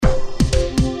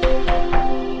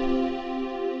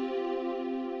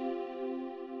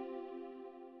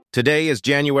Today is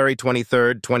January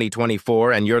 23rd,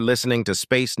 2024, and you're listening to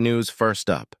Space News First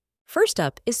Up. First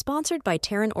Up is sponsored by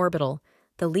Terran Orbital,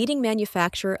 the leading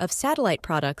manufacturer of satellite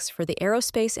products for the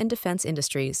aerospace and defense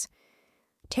industries.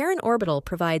 Terran Orbital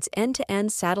provides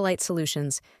end-to-end satellite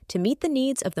solutions to meet the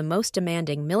needs of the most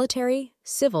demanding military,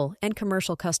 civil, and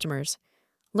commercial customers.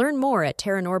 Learn more at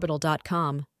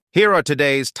terranorbital.com. Here are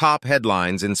today's top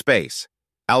headlines in space.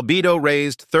 Albedo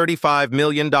raised $35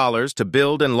 million to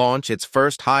build and launch its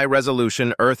first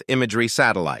high-resolution Earth imagery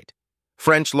satellite.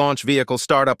 French launch vehicle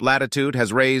startup Latitude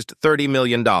has raised $30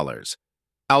 million.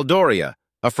 Aldoria,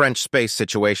 a French space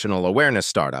situational awareness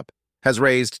startup, has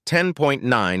raised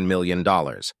 $10.9 million.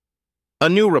 A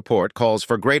new report calls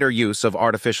for greater use of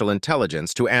artificial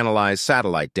intelligence to analyze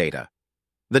satellite data.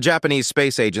 The Japanese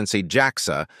space agency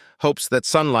JAXA hopes that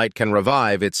sunlight can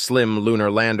revive its slim lunar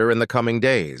lander in the coming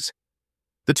days.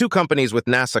 The two companies with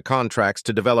NASA contracts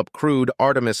to develop crewed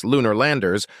Artemis lunar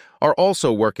landers are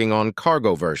also working on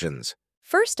cargo versions.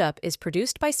 First Up is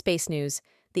produced by SpaceNews,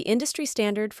 the industry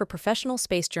standard for professional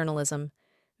space journalism.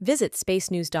 Visit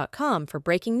spacenews.com for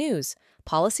breaking news,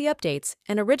 policy updates,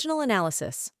 and original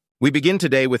analysis. We begin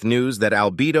today with news that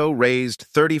Albedo raised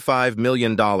 $35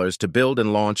 million to build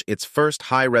and launch its first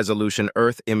high-resolution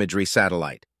Earth imagery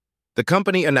satellite. The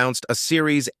company announced a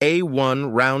Series A1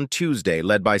 round Tuesday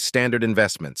led by Standard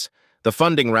Investments. The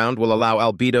funding round will allow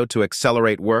Albedo to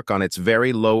accelerate work on its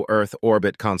very low Earth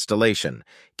orbit constellation,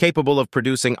 capable of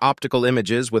producing optical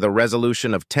images with a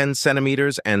resolution of 10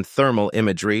 centimeters and thermal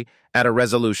imagery at a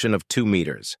resolution of 2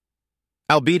 meters.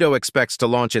 Albedo expects to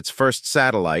launch its first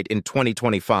satellite in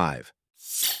 2025.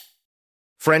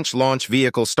 French launch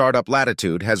vehicle startup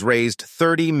Latitude has raised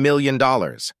 $30 million.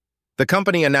 The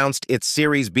company announced its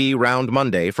Series B round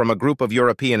Monday from a group of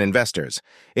European investors,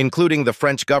 including the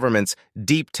French government's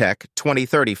Deep Tech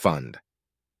 2030 fund.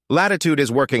 Latitude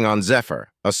is working on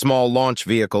Zephyr, a small launch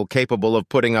vehicle capable of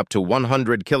putting up to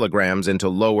 100 kilograms into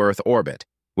low Earth orbit,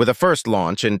 with a first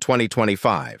launch in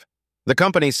 2025. The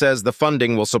company says the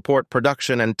funding will support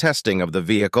production and testing of the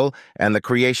vehicle and the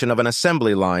creation of an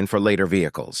assembly line for later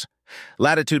vehicles.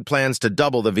 Latitude plans to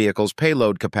double the vehicle's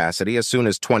payload capacity as soon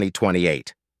as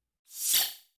 2028.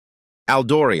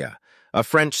 Aldoria, a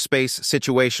French space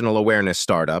situational awareness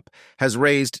startup, has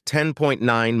raised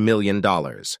 $10.9 million.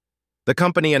 The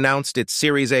company announced its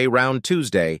Series A round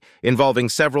Tuesday, involving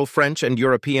several French and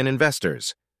European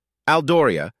investors.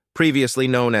 Aldoria, previously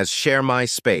known as Share My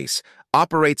Space,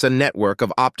 operates a network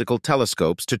of optical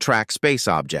telescopes to track space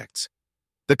objects.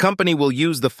 The company will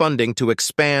use the funding to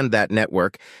expand that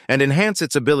network and enhance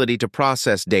its ability to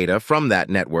process data from that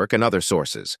network and other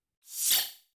sources.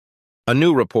 A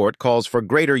new report calls for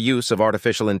greater use of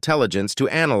artificial intelligence to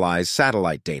analyze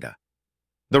satellite data.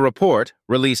 The report,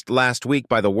 released last week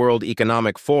by the World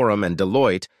Economic Forum and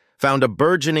Deloitte, found a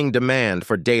burgeoning demand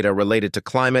for data related to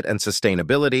climate and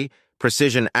sustainability,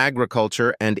 precision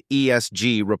agriculture, and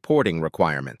ESG reporting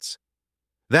requirements.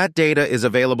 That data is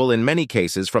available in many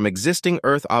cases from existing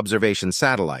Earth observation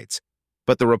satellites,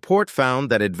 but the report found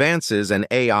that advances in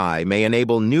AI may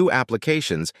enable new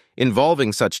applications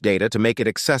involving such data to make it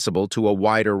accessible to a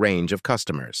wider range of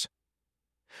customers.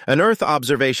 An Earth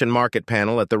observation market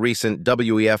panel at the recent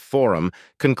WEF forum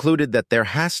concluded that there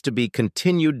has to be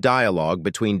continued dialogue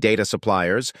between data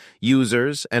suppliers,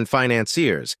 users, and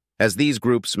financiers, as these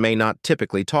groups may not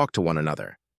typically talk to one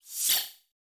another.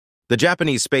 The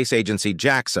Japanese space agency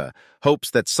JAXA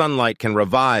hopes that sunlight can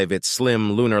revive its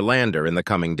slim lunar lander in the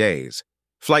coming days.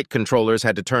 Flight controllers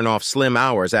had to turn off slim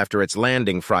hours after its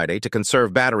landing Friday to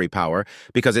conserve battery power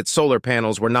because its solar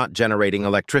panels were not generating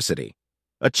electricity.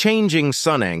 A changing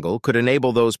sun angle could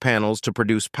enable those panels to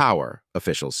produce power,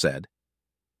 officials said.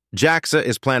 JAXA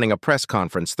is planning a press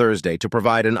conference Thursday to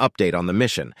provide an update on the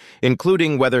mission,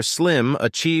 including whether SLIM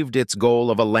achieved its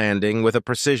goal of a landing with a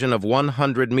precision of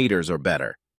 100 meters or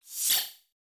better.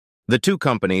 The two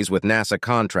companies with NASA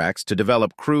contracts to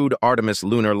develop crewed Artemis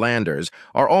lunar landers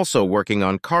are also working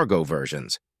on cargo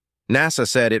versions. NASA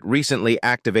said it recently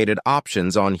activated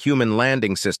options on human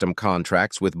landing system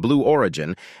contracts with Blue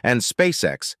Origin and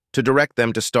SpaceX to direct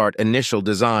them to start initial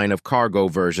design of cargo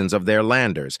versions of their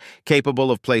landers,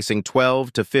 capable of placing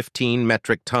 12 to 15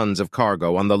 metric tons of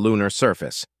cargo on the lunar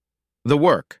surface. The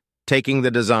work, taking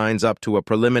the designs up to a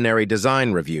preliminary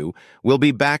design review, will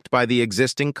be backed by the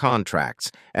existing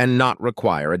contracts and not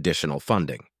require additional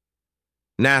funding.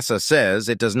 NASA says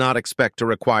it does not expect to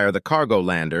require the cargo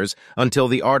landers until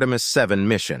the Artemis 7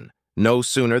 mission, no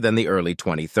sooner than the early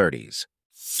 2030s.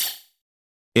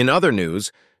 In other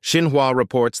news, Xinhua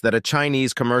reports that a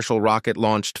Chinese commercial rocket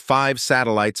launched 5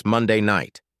 satellites Monday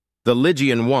night. The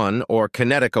Ligian-1, or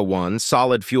Kinetica-1,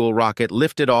 solid-fuel rocket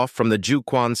lifted off from the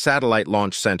Jiuquan Satellite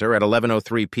Launch Center at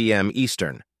 11:03 p.m.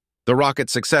 Eastern. The rocket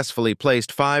successfully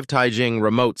placed 5 Taijing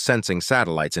remote sensing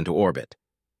satellites into orbit.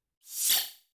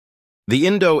 The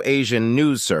Indo-Asian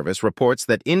News Service reports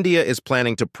that India is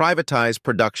planning to privatize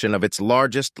production of its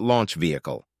largest launch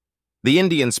vehicle. The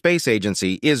Indian Space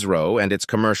Agency, ISRO, and its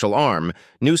commercial arm,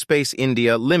 New Space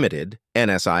India Limited,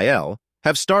 NSIL,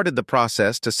 have started the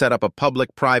process to set up a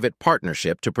public-private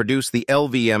partnership to produce the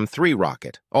LVM-3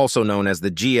 rocket, also known as the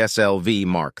GSLV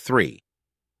Mark III.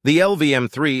 The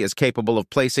LVM-3 is capable of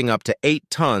placing up to 8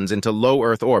 tons into low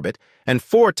Earth orbit and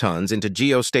 4 tons into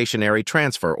geostationary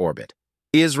transfer orbit.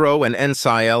 ISRO and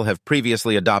NSIL have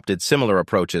previously adopted similar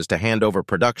approaches to hand over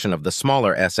production of the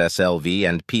smaller SSLV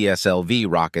and PSLV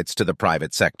rockets to the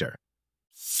private sector.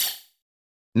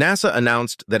 NASA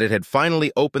announced that it had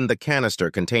finally opened the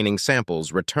canister containing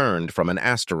samples returned from an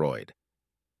asteroid.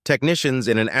 Technicians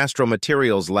in an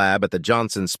astromaterials lab at the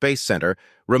Johnson Space Center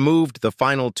removed the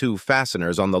final 2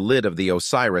 fasteners on the lid of the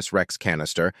OSIRIS-REx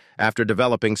canister after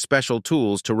developing special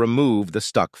tools to remove the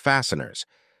stuck fasteners.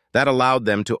 That allowed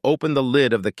them to open the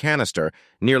lid of the canister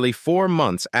nearly 4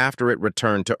 months after it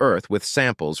returned to Earth with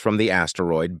samples from the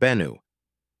asteroid Bennu.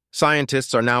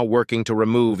 Scientists are now working to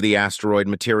remove the asteroid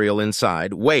material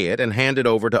inside, weigh it, and hand it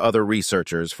over to other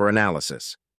researchers for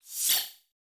analysis.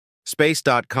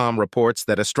 Space.com reports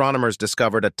that astronomers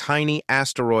discovered a tiny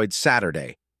asteroid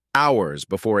Saturday, hours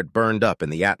before it burned up in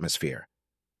the atmosphere.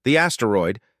 The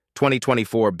asteroid,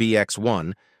 2024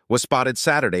 BX1, was spotted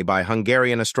Saturday by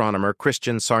Hungarian astronomer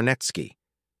Christian Sarnecki.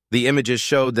 The images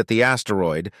showed that the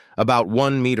asteroid, about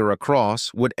 1 meter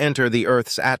across, would enter the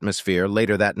Earth's atmosphere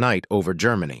later that night over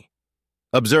Germany.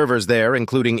 Observers there,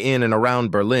 including in and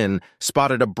around Berlin,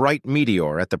 spotted a bright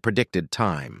meteor at the predicted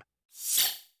time.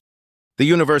 The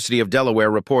University of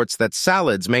Delaware reports that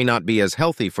salads may not be as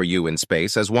healthy for you in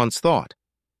space as once thought.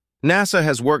 NASA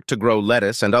has worked to grow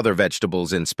lettuce and other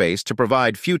vegetables in space to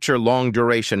provide future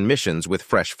long-duration missions with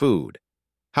fresh food.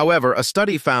 However, a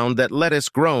study found that lettuce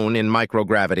grown in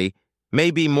microgravity may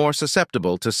be more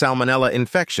susceptible to salmonella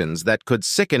infections that could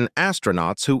sicken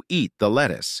astronauts who eat the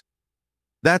lettuce.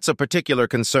 That's a particular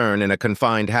concern in a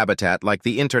confined habitat like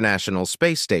the International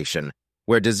Space Station,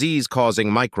 where disease-causing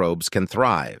microbes can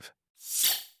thrive.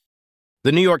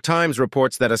 The New York Times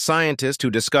reports that a scientist who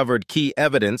discovered key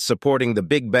evidence supporting the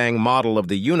Big Bang model of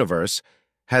the universe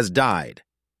has died.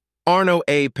 Arno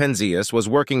A. Penzias was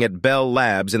working at Bell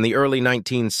Labs in the early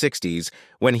 1960s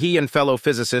when he and fellow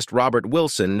physicist Robert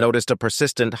Wilson noticed a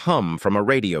persistent hum from a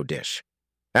radio dish.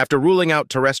 After ruling out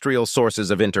terrestrial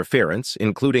sources of interference,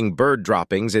 including bird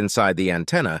droppings inside the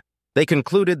antenna, they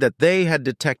concluded that they had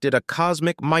detected a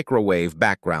cosmic microwave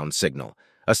background signal,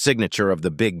 a signature of the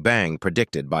Big Bang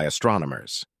predicted by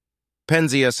astronomers.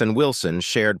 Penzias and Wilson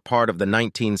shared part of the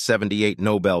 1978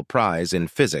 Nobel Prize in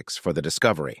Physics for the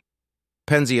discovery.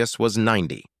 Penzias was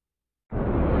 90.